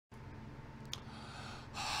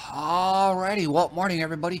Alrighty, well, morning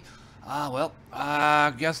everybody.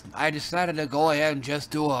 I guess I decided to go ahead and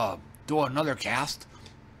just do another cast.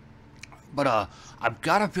 But I've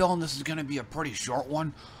got a feeling this is gonna be a pretty short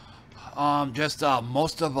one. Just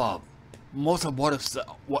most of what I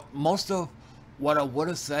would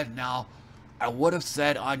have said now, I would have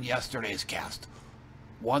said on yesterday's cast.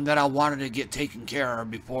 One that I wanted to get taken care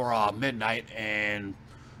of before midnight, and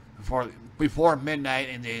before midnight,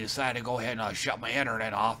 and they decided to go ahead and shut my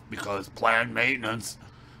internet off because planned maintenance.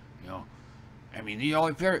 You know, I mean, you know,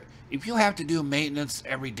 if you have to do maintenance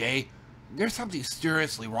every day, there's something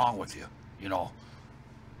seriously wrong with you. You know,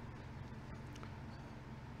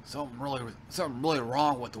 something really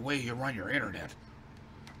wrong with the way you run your internet.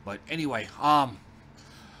 But anyway,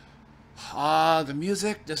 the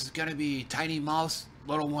music. This is gonna be Tiny Mouse,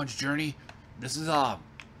 Little One's Journey. This is a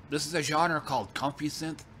genre called comfy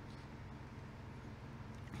synth.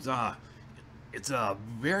 It's a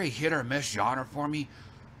very hit or miss genre for me.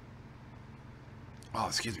 Oh,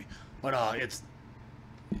 excuse me. But it's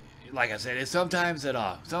like I said, it's sometimes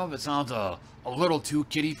some of it sounds a little too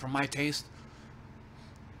kiddie for my taste.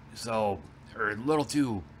 So, or a little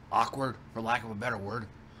too awkward, for lack of a better word.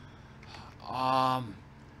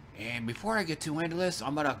 And before I get too into this,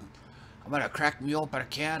 I'm gonna crack me open a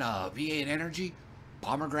can of V8 Energy,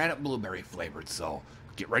 pomegranate blueberry flavored. So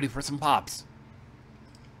get ready for some pops.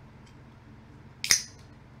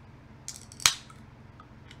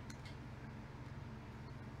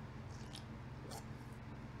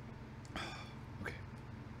 Okay.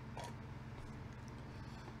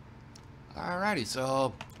 Alrighty,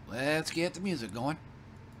 so let's get the music going.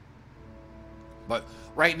 But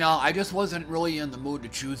right now, I just wasn't really in the mood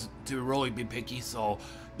to really be picky, so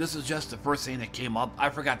this is just the first thing that came up. I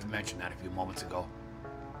forgot to mention that a few moments ago.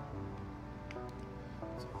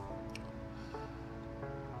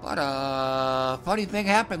 But funny thing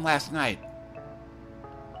happened last night.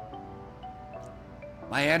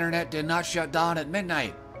 My internet did not shut down at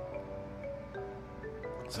midnight.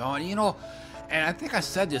 So, you know, and I think I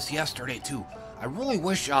said this yesterday too. I really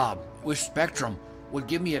wish Spectrum would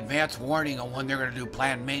give me advance warning on when they're going to do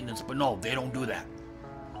planned maintenance, but no, they don't do that.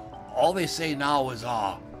 All they say now is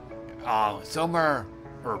around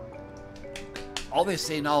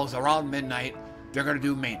midnight they're going to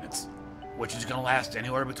do maintenance, which is going to last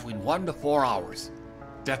anywhere between 1 to 4 hours.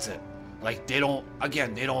 That's it. Like, they don't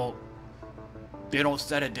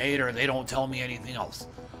set a date, or they don't tell me anything else.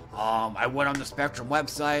 I went on the Spectrum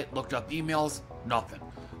website, looked up emails, nothing.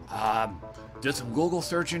 Did some Google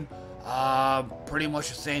searching. Pretty much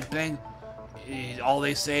the same thing. All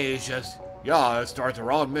they say is just, yeah, it starts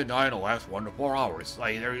around midnight and it'll last 1 to 4 hours.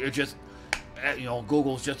 Like, it just, you know,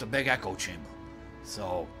 Google's just a big echo chamber.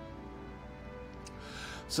 So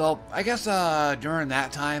I guess during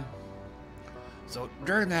that time,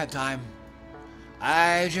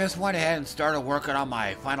 I just went ahead and started working on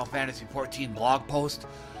my Final Fantasy XIV blog post.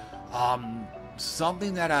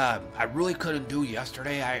 Something that I really couldn't do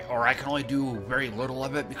yesterday, I can only do very little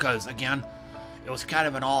of it because, again, it was kind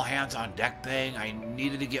of an all hands on deck thing. I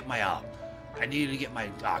needed to get my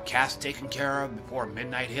cast taken care of before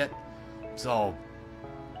midnight hit. So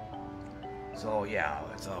yeah,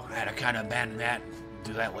 so I had to kind of abandon that and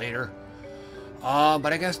do that later.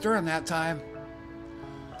 But I guess during that time,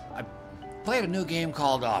 I played a new game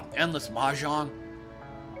called Endless Mahjong,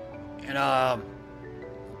 and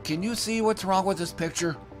can you see what's wrong with this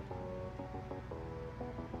picture?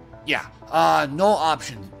 Yeah, no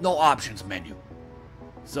options menu.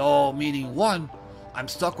 So, meaning one, I'm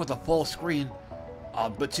stuck with a full screen.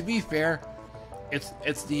 But to be fair, it's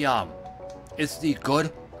the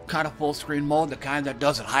good kind of full screen mode, the kind that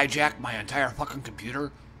doesn't hijack my entire fucking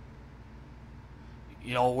computer.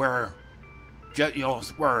 You know, where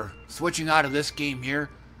switching out of this game here,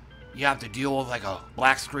 you have to deal with like a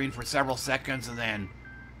black screen for several seconds and then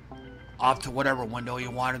off to whatever window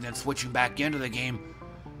you want, and then switching back into the game,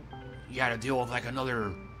 you gotta deal with like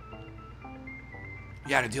another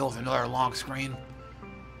long screen.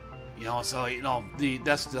 You know, so you know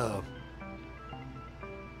that's the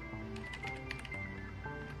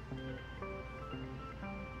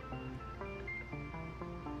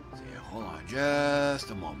see, hold on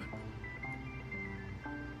just a moment.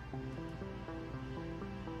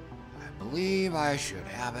 I believe I should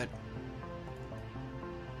have it.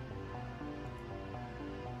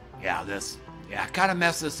 Yeah, I kind of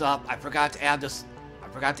messed this up. I forgot to add this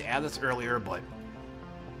earlier, but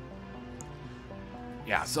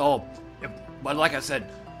yeah. So, but like I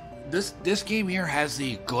said, this game here has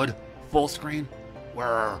the good full screen,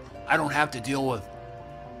 where I don't have to deal with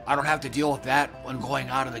that when going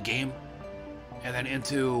out of the game, and then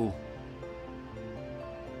into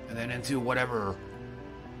and then into whatever.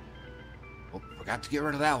 Oh, forgot to get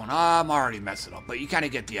rid of that one. I'm already messing up, but you kind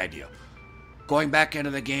of get the idea. Going back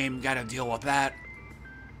into the game, got to deal with that.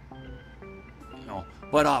 You know,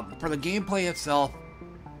 but for the gameplay itself,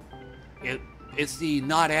 it's the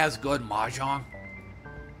not as good Mahjong.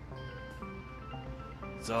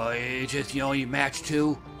 So it's just, you know, you match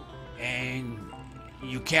two, and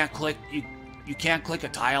you can't click you can't click a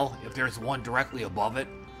tile if there's one directly above it.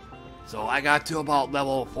 So I got to about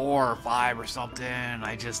level 4 or 5 or something, and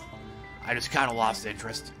I just kind of lost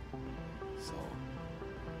interest. So,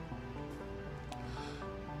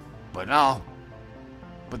 but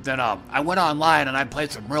then I went online and I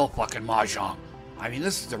played some real fucking Mahjong. I mean,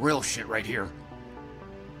 this is the real shit right here.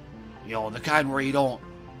 You know, the kind where you don't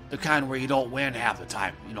win half the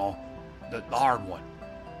time. You know, the hard one.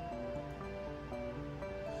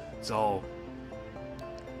 So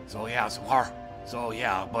yeah, some hard. So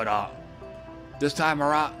yeah, but this time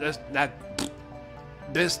around,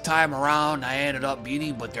 this time around, I ended up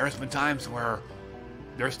beating. But there's times where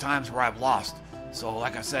I've lost. So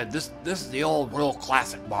like I said, this is the old real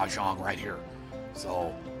classic Mahjong right here.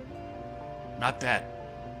 So not that,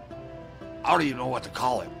 I don't even know what to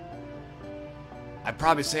call it. I'd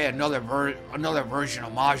probably say another version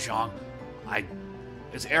of Mahjong.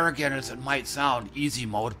 As arrogant as it might sound, easy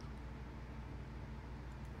mode.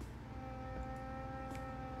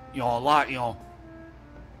 You know, a lot, you know,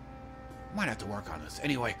 might have to work on this.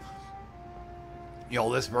 Anyway, you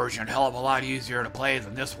know, this version, hell of a lot easier to play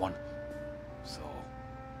than this one. So.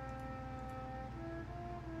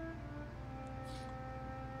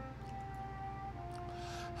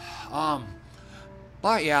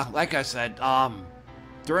 But yeah, like I said,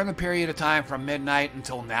 during the period of time from midnight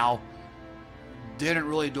until now, didn't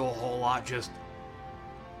really do a whole lot, just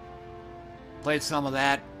played some of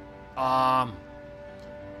that,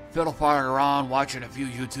 fiddle farting around, watching a few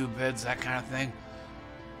YouTube vids, that kind of thing,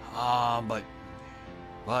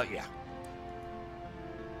 but yeah.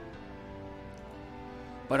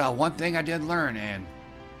 But one thing I did learn, and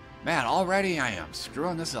man, already I am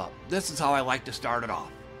screwing this up. This is how I like to start it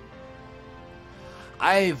off.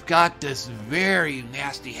 I've got this very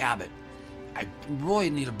nasty habit. I really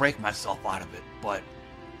need to break myself out of it, but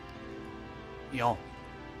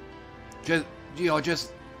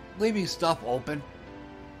just leaving stuff open.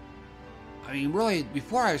 I mean, really,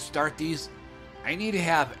 before I start these, I need to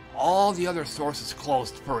have all the other sources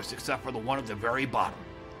closed first, except for the one at the very bottom.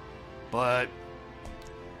 But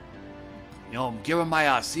you know, given my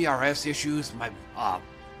CRS issues, my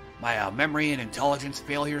memory and intelligence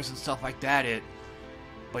failures and stuff like that,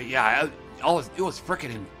 But yeah, it was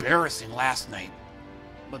freaking embarrassing last night.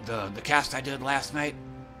 But the cast I did last night,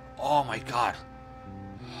 oh my god.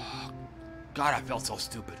 God, I felt so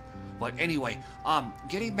stupid. But anyway,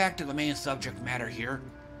 getting back to the main subject matter here.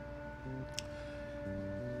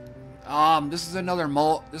 This is another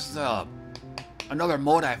mode. This is another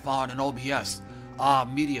mode I found in OBS,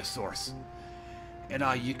 media source. And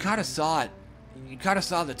you kind of saw it. You kind of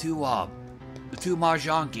saw the two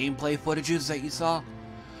Mahjong gameplay footages that you saw.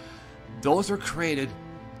 Those are created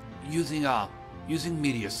using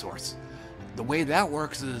media source. The way that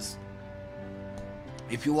works is,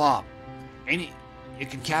 if you it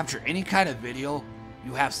can capture any kind of video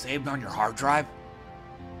you have saved on your hard drive.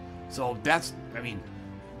 So that's, I mean,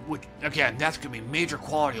 which again, that's gonna be major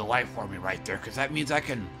quality of life for me right there, because that means I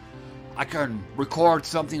can record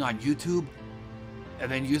something on YouTube and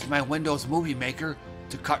then use my Windows Movie Maker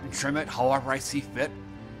to cut and trim it however I see fit,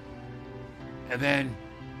 and then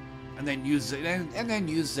use it and then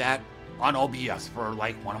use that on OBS for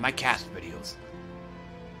like one of my cast videos.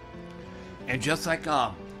 And just like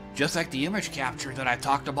the image capture that I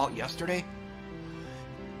talked about yesterday,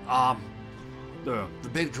 the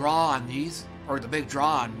big draw on these, or the big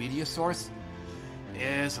draw on media source,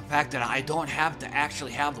 is the fact that I don't have to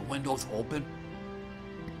actually have the windows open,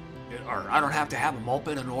 or I don't have to have them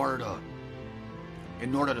open in order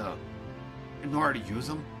to use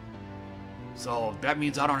them. So that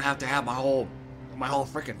means I don't have to have my whole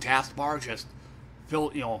freaking taskbar just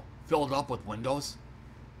filled up with windows.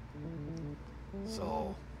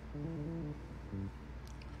 So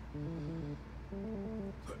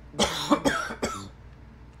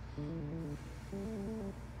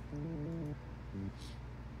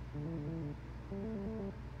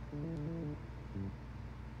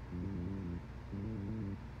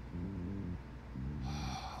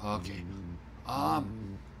okay.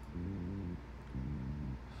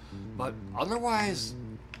 But otherwise,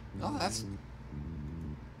 no,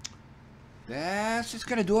 that's just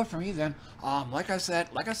gonna do it for me then. Like I said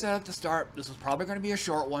at the start, this is probably gonna be a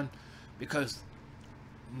short one, because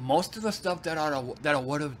most of the stuff that I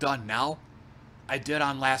would have done now, I did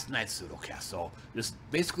on last night's Pseudocast. So this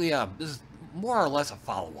basically this is more or less a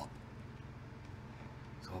follow-up.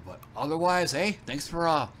 So, but otherwise, hey, thanks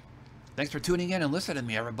for tuning in and listening to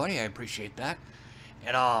me, everybody. I appreciate that.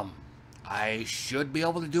 And I should be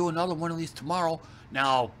able to do another one of these tomorrow.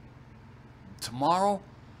 Now, tomorrow,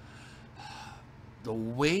 the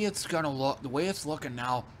way it's looking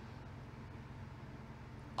now,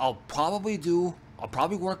 I'll probably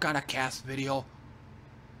work on a cast video,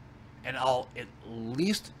 and I'll at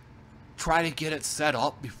least try to get it set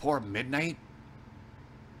up before midnight,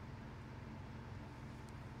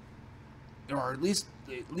 or at least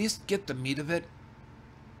get the meat of it,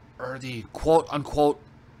 or the quote unquote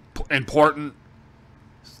important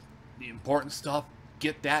stuff,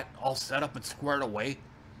 get that all set up and squared away.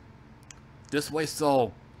 This way,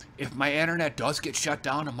 so if my internet does get shut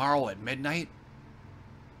down tomorrow at midnight,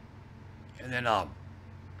 and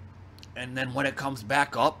then when it comes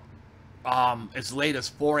back up, as late as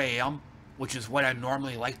 4 a.m., which is when I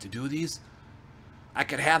normally like to do these, I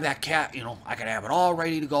could have that I could have it all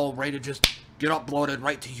ready to go, ready to just get uploaded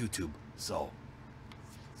right to YouTube. So,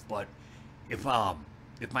 but if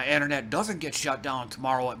my internet doesn't get shut down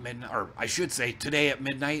tomorrow at midnight, or I should say today at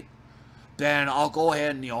midnight, then I'll go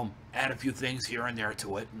ahead and, add a few things here and there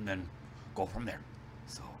to it, and then go from there.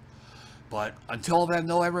 So, but until then,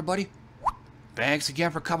 though, everybody, thanks again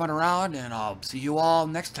for coming around, and I'll see you all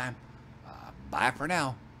next time. Bye for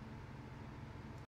now.